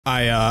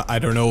I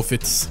don't know if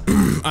it's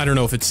I don't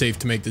know if it's safe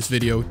to make this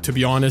video, to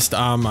be honest.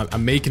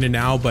 I'm making it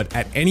now, but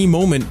at any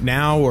moment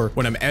now, or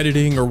when I'm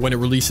editing or when it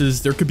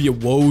releases, there could be a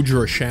Woj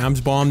or a Shams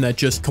bomb that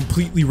just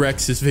completely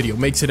wrecks this video,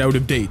 makes it out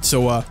of date.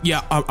 So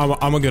yeah,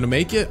 I'm gonna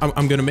make it.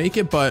 I'm gonna make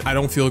it, but I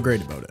don't feel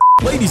great about it.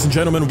 Ladies and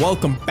gentlemen,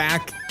 welcome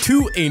back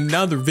to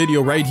another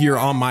video right here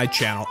on my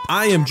channel.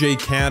 I am Jay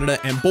Canada,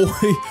 and boy,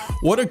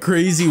 what a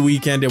crazy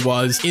weekend it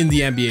was in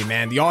the NBA,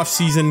 man. The off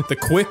season, the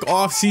quick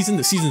off season,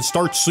 the season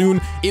starts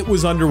soon. It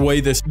was underway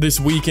this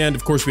weekend.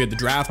 Of course, we had the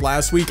draft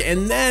last week,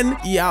 and then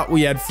yeah,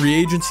 we had free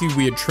agency,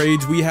 we had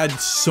trades, we had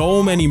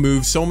so many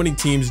moves, so many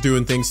teams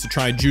doing things to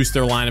try and juice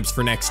their lineups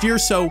for next year.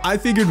 So I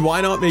figured,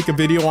 why not make a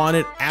video on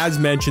it? As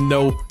mentioned,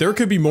 though, there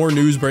could be more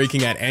news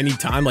breaking at any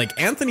time. Like,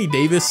 Anthony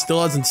Davis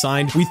still hasn't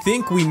signed. We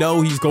think we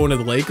know he's going to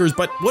the Lakers,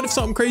 but what if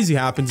something crazy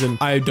happens and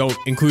I don't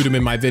include him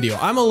in my video?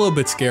 I'm a little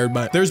bit scared,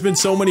 but there's been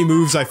so many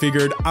moves, I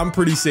figured I'm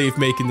pretty safe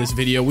making this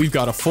video. We've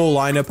got a full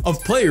lineup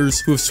of players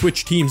who have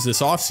switched teams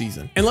this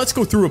offseason. And let's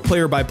go through a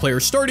player by player,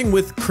 starting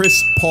with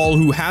Chris Paul,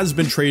 who has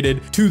been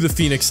traded to the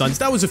Phoenix Suns.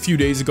 That was a few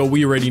days ago.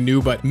 We already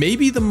knew, but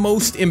maybe the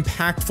most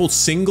impactful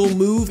single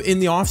move in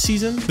the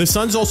offseason. The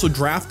Suns also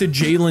drafted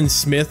Jalen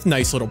Smith,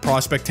 nice little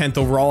prospect, 10th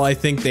overall, I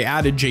think. They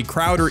added Jay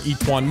Crowder,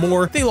 Etuan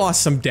Moore. They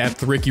lost some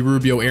depth, Ricky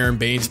Rubio, Aaron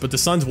Baines, but the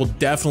Suns will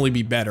definitely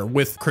be better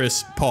with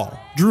Chris Paul.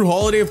 Drew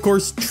Holiday, of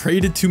course,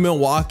 traded to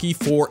Milwaukee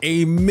for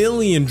 $1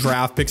 million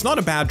draft picks. Not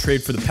a bad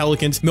trade for the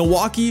Pelicans.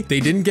 Milwaukee, they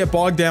didn't get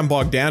Bogdan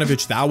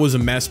Bogdanovic. That was a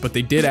mess, but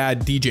they did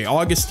add DJ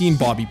Augustine,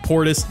 Bobby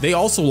Portis. They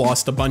also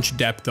lost a bunch of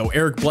depth, though.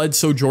 Eric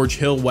Bledsoe, George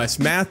Hill, Wes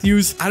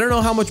Matthews. I don't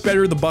know how much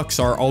better the Bucks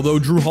are, although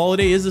Drew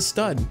Holiday is a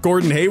stud.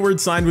 Gordon Hayward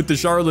signed with the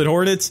Charlotte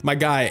Hornets. My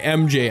guy,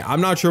 MJ,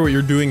 I'm not sure what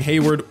you're doing.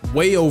 Hayward,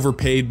 way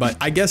overpaid, but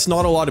I guess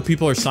not a lot of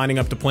people are signing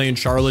up to play in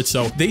Charlotte,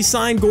 so they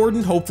signed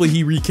Gordon. Hopefully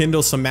he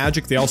rekindles some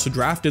magic. They also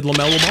drafted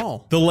LaMelo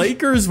Ball. The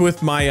Lakers,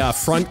 with my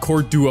front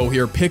court duo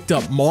here, picked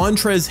up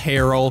Montrezl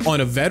Harrell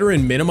on a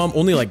veteran minimum,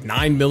 only like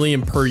 $9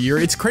 million per year.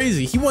 It's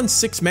crazy. He won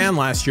 6-man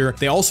last year.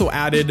 They also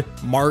added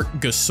Marc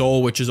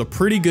Gasol, which is a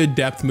pretty good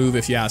depth move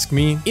if you ask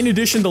me. In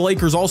addition, the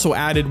Lakers also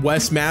added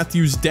Wes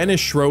Matthews, Dennis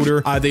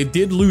Schroeder. They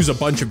did lose a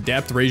bunch of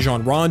depth,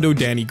 Rajon Rondo,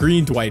 Danny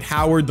Green, Dwight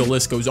Howard, the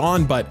list goes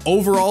on, but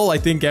overall, I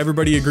think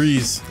everybody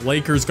agrees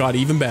Lakers got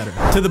even better.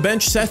 To the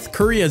bench, Seth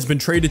Curry has been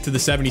traded to the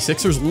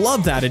 76ers.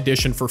 Love that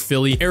addition for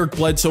Philly. Eric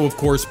Bledsoe, of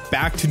course,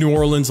 back to New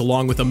Orleans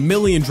along with $1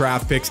 million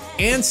draft picks,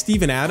 and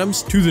Steven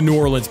Adams to the New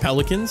Orleans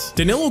Pelicans.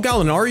 Danilo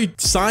Gallinari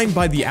signed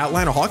by the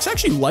Atlanta Hawks. I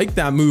actually like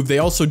that move. They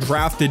also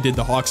drafted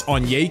the Hawks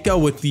Onyeka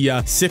with the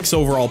 6th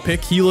overall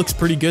pick. He looks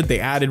pretty good. They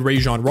added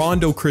Rajon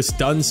Rondo, Chris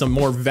Dunn, some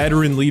more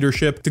veteran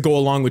leadership to go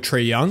along with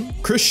Trae Young.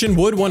 Christian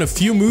Wood, one of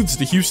few moves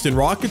the Houston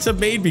Rockets have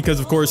made because,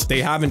 of course,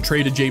 they haven't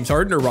traded James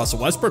Harden or Russell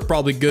Westbrook.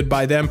 Probably good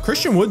by them.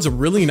 Christian Wood's a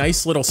really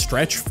nice little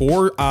stretch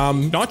for.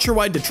 Not sure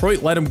why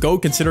Detroit let him go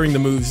considering the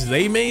moves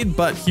they made,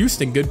 but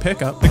Houston, good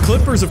pickup. The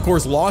Clippers, of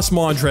course, lost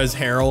Montrezl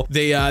Harrell.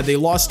 They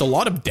lost a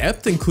lot of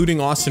depth, including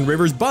Austin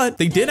Rivers, but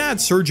they did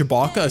add Serge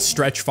Ibaka, a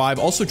stretch 5,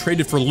 also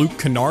traded for Luke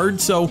Kennard.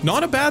 So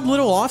not a bad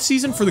little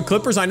offseason for the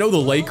Clippers. I know the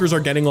Lakers are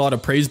getting a lot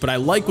of praise, but I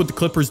like what the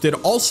Clippers did.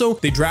 Also,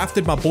 they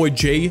drafted my boy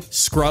Jay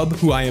Scrubb,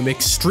 who I am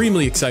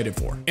extremely excited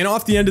for. And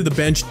off the end of the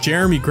bench,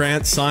 Jeremy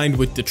Grant signed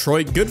with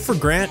Detroit. Good for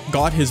Grant,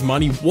 got his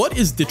money. What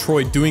is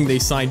Detroit doing? They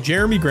signed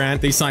Jeremy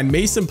Grant, they signed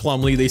Mason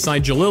Plumlee, they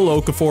signed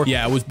Jahlil Okafor.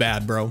 Yeah, it was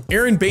bad, bro.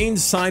 Aaron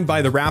Baines signed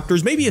by the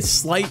Raptors, maybe a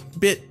slight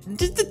bit,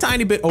 just a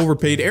tiny bit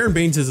overpaid. Aaron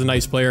Baines is a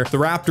nice player. The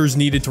Raptors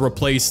needed to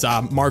replace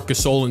Marc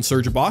Gasol and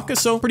Serge Ibaka,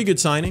 so pretty good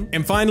signing.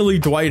 And finally,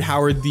 Dwight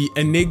Howard, the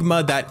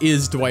enigma that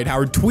is Dwight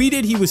Howard,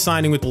 tweeted he was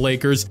signing with the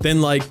Lakers.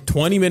 Then like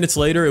 20 minutes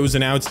later, it was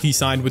announced he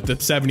signed with the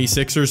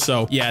 76ers.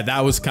 So yeah,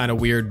 that was kind of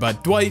weird,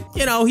 but Dwight,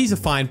 you know, he's a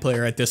fine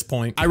player at this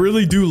point. I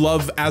really do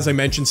love, as I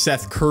mentioned,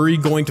 Seth Curry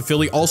going to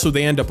Philly. Also,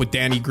 they end up with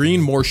Danny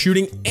Green, more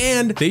shooting,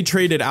 and they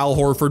traded Al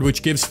Horford,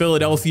 which gives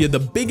Philadelphia the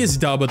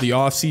biggest dub of the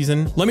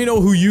offseason. Let me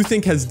know who you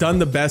think has done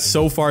the best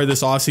so far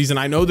this offseason.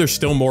 I know there's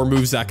still more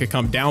moves that could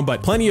come down,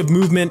 but plenty of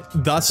movement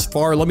thus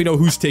far. Let me know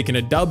who's taking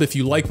a dub. If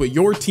you like what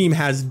your team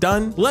has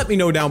done, let me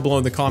know down below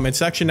in the comment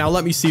section. Now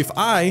let me see if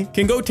I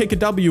can go take a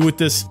W with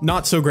this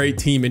not so great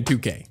team in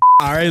 2K.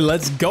 All right,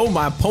 let's go.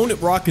 My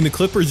opponent rocking the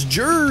Clippers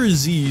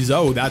jerseys.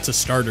 Oh, that's a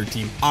starter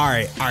team. All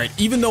right.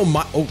 Even though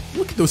oh,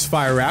 look at those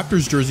Fire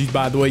Raptors jerseys,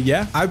 by the way.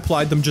 Yeah, I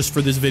applied them just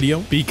for this video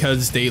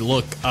because they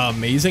look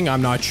amazing.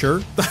 I'm not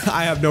sure.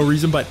 I have no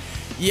reason, but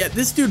yeah,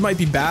 this dude might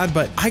be bad,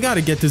 but I got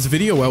to get this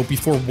video out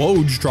before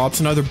Woj drops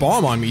another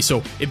bomb on me.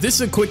 So if this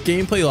is a quick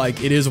gameplay,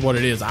 like, it is what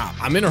it is.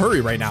 I'm in a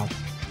hurry right now.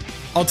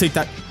 I'll take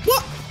that.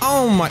 What?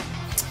 Oh my.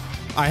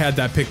 I had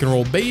that pick and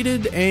roll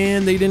baited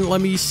and they didn't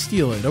let me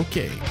steal it.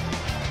 Okay.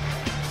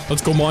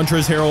 Let's go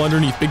Montrezl Harrell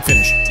underneath. Big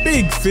finish.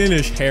 Big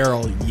finish,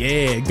 Harrell.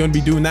 Yeah, gonna be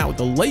doing that with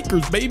the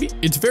Lakers, baby.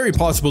 It's very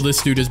possible this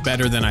dude is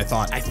better than I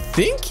thought. I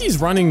think he's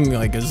running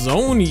like a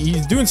zone.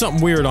 He's doing something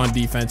weird on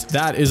defense.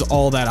 That is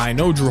all that I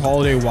know. Drew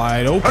Holiday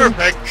wide open.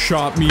 Perfect.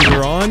 Shot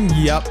meter on.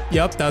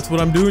 Yep, that's what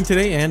I'm doing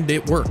today, and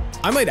it worked.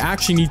 I might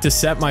actually need to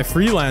set my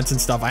freelance and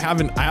stuff. I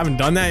haven't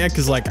done that yet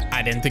because like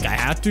I didn't think I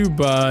had to,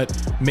 but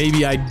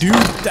maybe I do.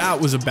 That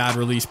was a bad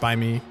release by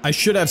me. I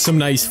should have some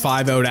nice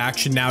 5-out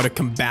action now to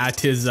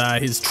combat his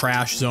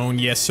trash zone.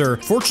 Yes, sir.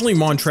 Fortunately,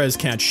 Montrez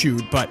can't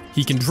shoot, but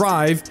he can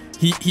drive.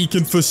 He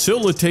can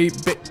facilitate.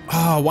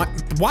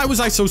 Why was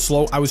I so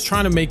slow? I was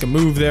trying to make a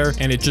move there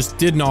and it just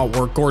did not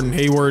work. Gordon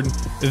Hayward,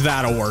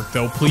 that'll work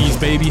though. Please,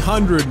 baby.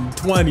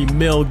 120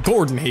 mil.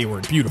 Gordon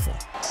Hayward, beautiful.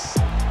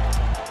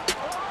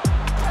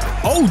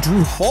 Oh,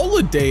 Drew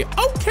Holiday.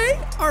 Okay.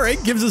 All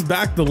right. Gives us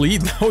back the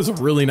lead. That was a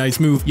really nice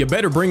move. You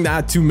better bring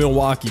that to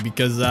Milwaukee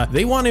because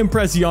they want to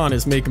impress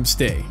Giannis, make him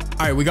stay.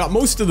 All right. We got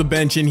most of the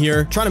bench in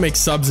here. Trying to make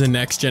subs in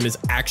next gen is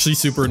actually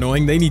super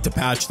annoying. They need to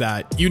patch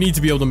that. You need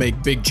to be able to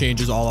make big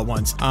changes all at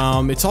once.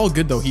 It's all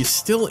good though. He's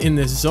still in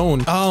this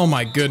zone. Oh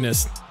my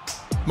goodness.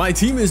 My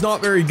team is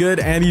not very good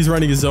and he's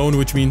running a zone,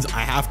 which means I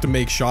have to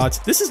make shots.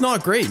 This is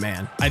not great,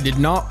 man. I did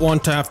not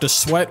want to have to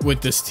sweat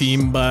with this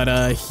team, but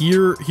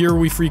here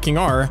we freaking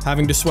are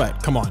having to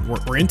sweat. Come on,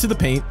 we're into the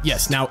paint.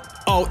 Yes, now,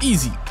 oh,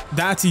 easy.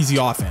 That's easy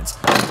offense.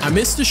 I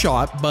missed a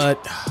shot, but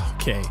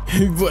okay.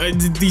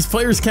 These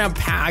players can't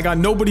pass. I got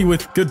nobody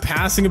with good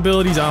passing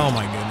abilities. Oh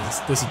my goodness,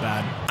 this is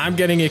bad. I'm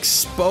getting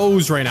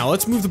exposed right now.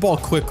 Let's move the ball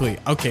quickly.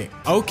 Okay.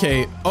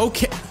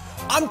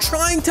 I'm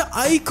trying to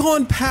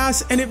icon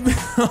pass and it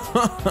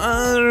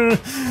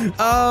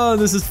oh,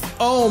 this is,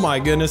 oh my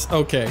goodness.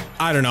 Okay,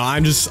 I don't know.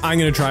 I'm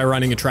gonna try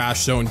running a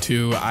trash zone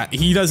too.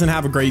 He doesn't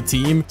have a great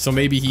team, so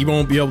maybe he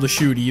won't be able to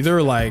shoot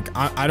either. Like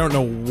I don't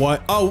know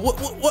what. Oh,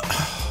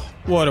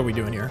 what are we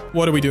doing here?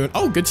 What are we doing?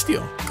 Oh, good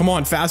steal. Come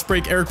on, fast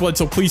break. Eric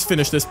Bledsoe, please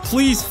finish this.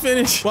 Please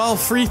finish. Well,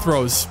 free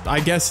throws. I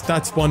guess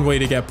that's one way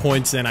to get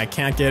points and I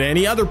can't get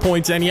any other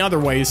points any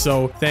other way,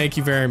 so thank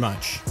you very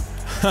much.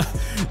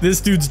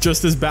 This dude's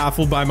just as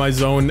baffled by my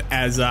zone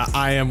as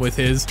I am with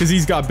his, because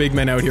he's got big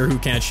men out here who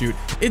can't shoot.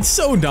 It's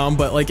so dumb,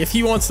 but like if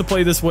he wants to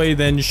play this way,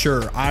 then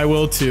sure, I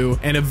will too.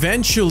 And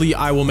eventually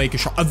I will make a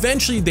shot.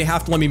 Eventually they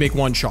have to let me make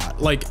one shot.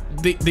 Like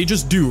they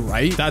just do,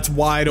 right? That's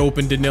wide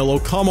open, Danilo.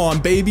 Come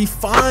on, baby.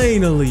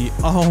 Finally.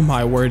 Oh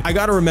my word. I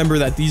gotta remember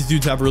that these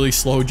dudes have really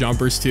slow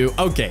jumpers too.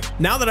 Okay,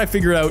 now that I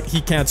figured out he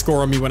can't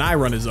score on me when I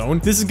run his zone,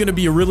 this is gonna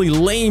be a really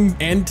lame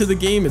end to the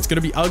game. It's gonna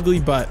be ugly,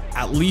 but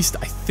at least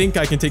I think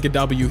I can take a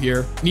W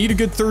here. Need a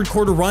good third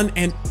quarter run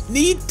and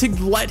need to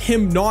let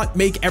him not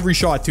make every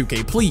shot,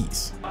 2K,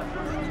 please.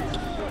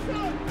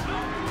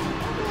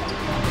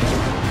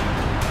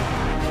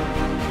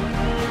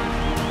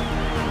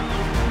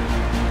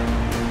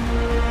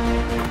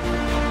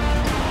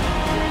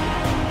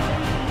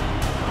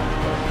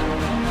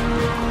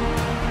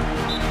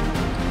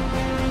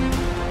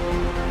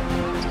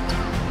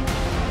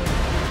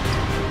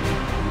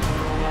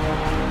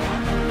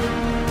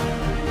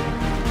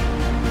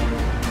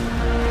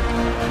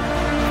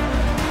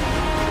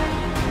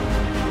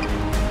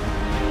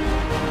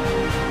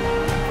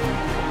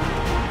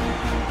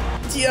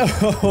 Yo,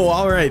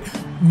 all right.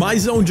 My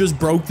zone just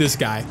broke this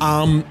guy.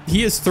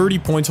 He has 30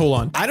 points. Hold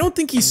on. I don't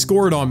think he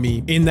scored on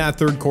me in that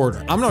third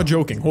quarter. I'm not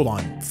joking. Hold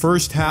on.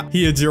 First half,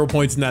 he had 0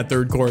 points in that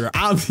third quarter.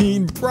 I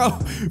mean, bro,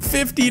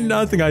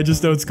 15-0. I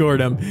just outscored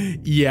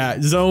him.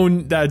 Yeah,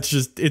 zone, that's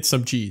just, it's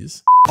some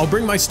cheese. I'll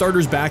bring my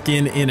starters back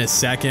in a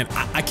second.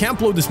 I can't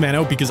blow this man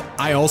out because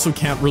I also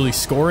can't really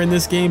score in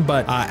this game,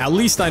 but at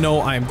least I know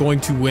I am going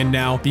to win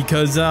now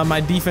because my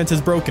defense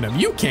has broken him.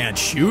 You can't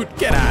shoot.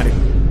 Get out of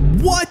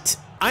here. What?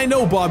 I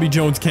know Bobby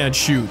Jones can't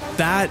shoot.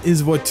 That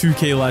is what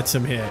 2K lets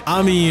him hit.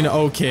 I mean,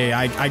 okay,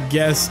 I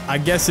guess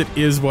it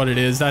is what it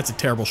is. That's a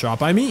terrible shot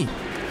by me.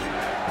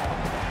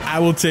 I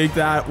will take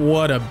that.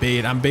 What a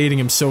bait. I'm baiting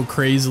him so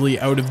crazily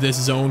out of this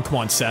zone. Come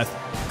on, Seth.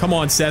 Come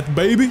on, Seth,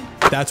 baby.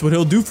 That's what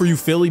he'll do for you,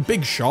 Philly.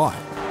 Big shot.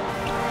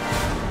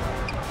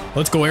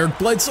 Let's go, Eric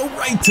Bledsoe,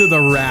 right to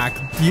the rack.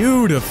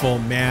 Beautiful,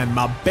 man.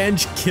 My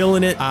bench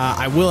killing it.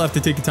 I will have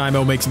to take a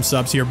timeout, make some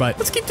subs here, but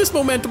let's keep this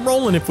momentum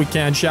rolling if we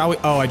can, shall we?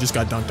 Oh, I just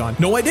got dunked on.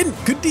 No, I didn't.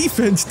 Good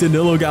defense,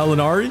 Danilo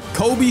Gallinari.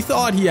 Kobe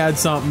thought he had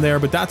something there,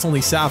 but that's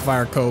only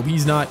Sapphire Kobe.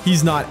 He's not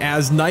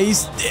as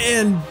nice.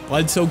 And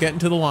Bledsoe getting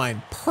to the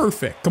line.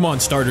 Perfect. Come on,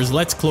 starters.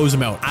 Let's close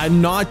him out.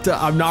 I'm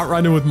not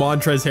running with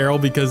Montrezl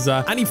Harrell because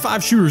I need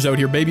 5 shooters out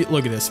here, baby.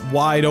 Look at this.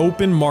 Wide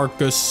open, Marc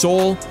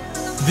Gasol.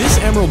 This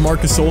Emerald Marc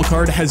Gasol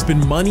card has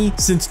been money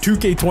since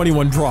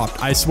 2K21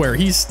 dropped. I swear,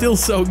 he's still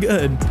so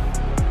good.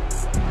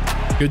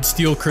 Good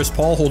steal, Chris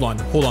Paul. Hold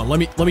on. Let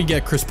me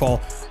get Chris Paul.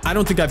 I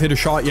don't think I've hit a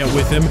shot yet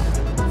with him.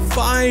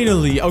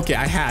 Finally. Okay,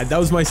 I had. That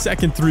was my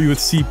second 3 with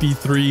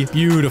CP3.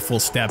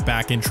 Beautiful step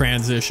back in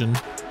transition.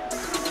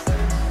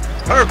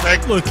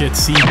 Perfect. Look at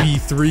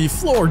CP3,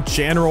 floor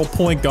general,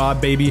 point guard,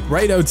 baby.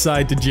 Right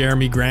outside to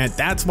Jeremy Grant.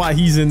 That's why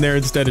he's in there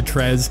instead of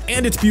Trez.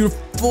 And it's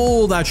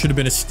beautiful. That should have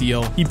been a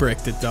steal. He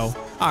bricked it, though.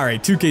 All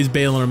right, 2K's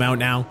bailing him out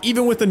now.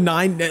 Even with a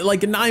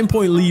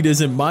 9-point lead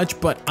isn't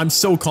much, but I'm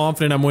so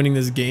confident I'm winning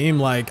this game.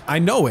 Like, I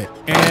know it.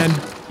 And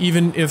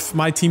even if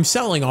my team's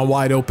selling on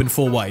wide open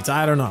full whites,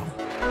 I don't know.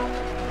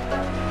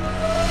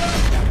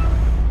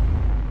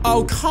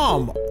 Oh,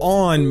 come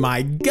on,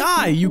 my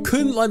guy. You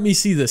couldn't let me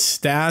see the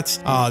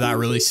stats. Oh, that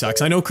really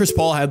sucks. I know Chris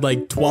Paul had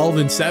like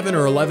 12-7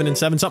 or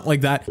 11-7, something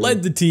like that.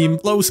 Led the team,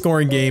 low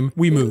scoring game.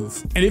 We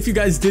move. And if you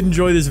guys did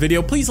enjoy this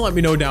video, please let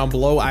me know down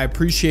below. I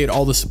appreciate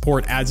all the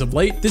support as of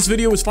late. This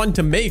video was fun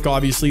to make,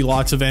 obviously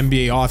lots of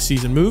NBA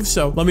offseason moves.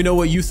 So let me know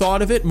what you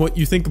thought of it and what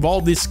you think of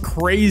all this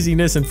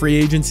craziness in free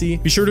agency.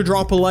 Be sure to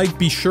drop a like.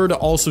 Be sure to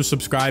also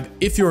subscribe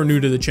if you're new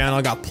to the channel.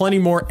 I got plenty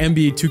more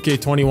NBA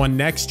 2K21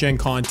 next gen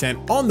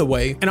content on the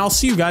way. And I'll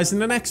see you guys in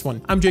the next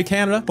one. I'm Jay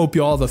Canada. Hope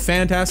you all have a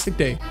fantastic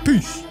day.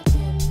 Peace.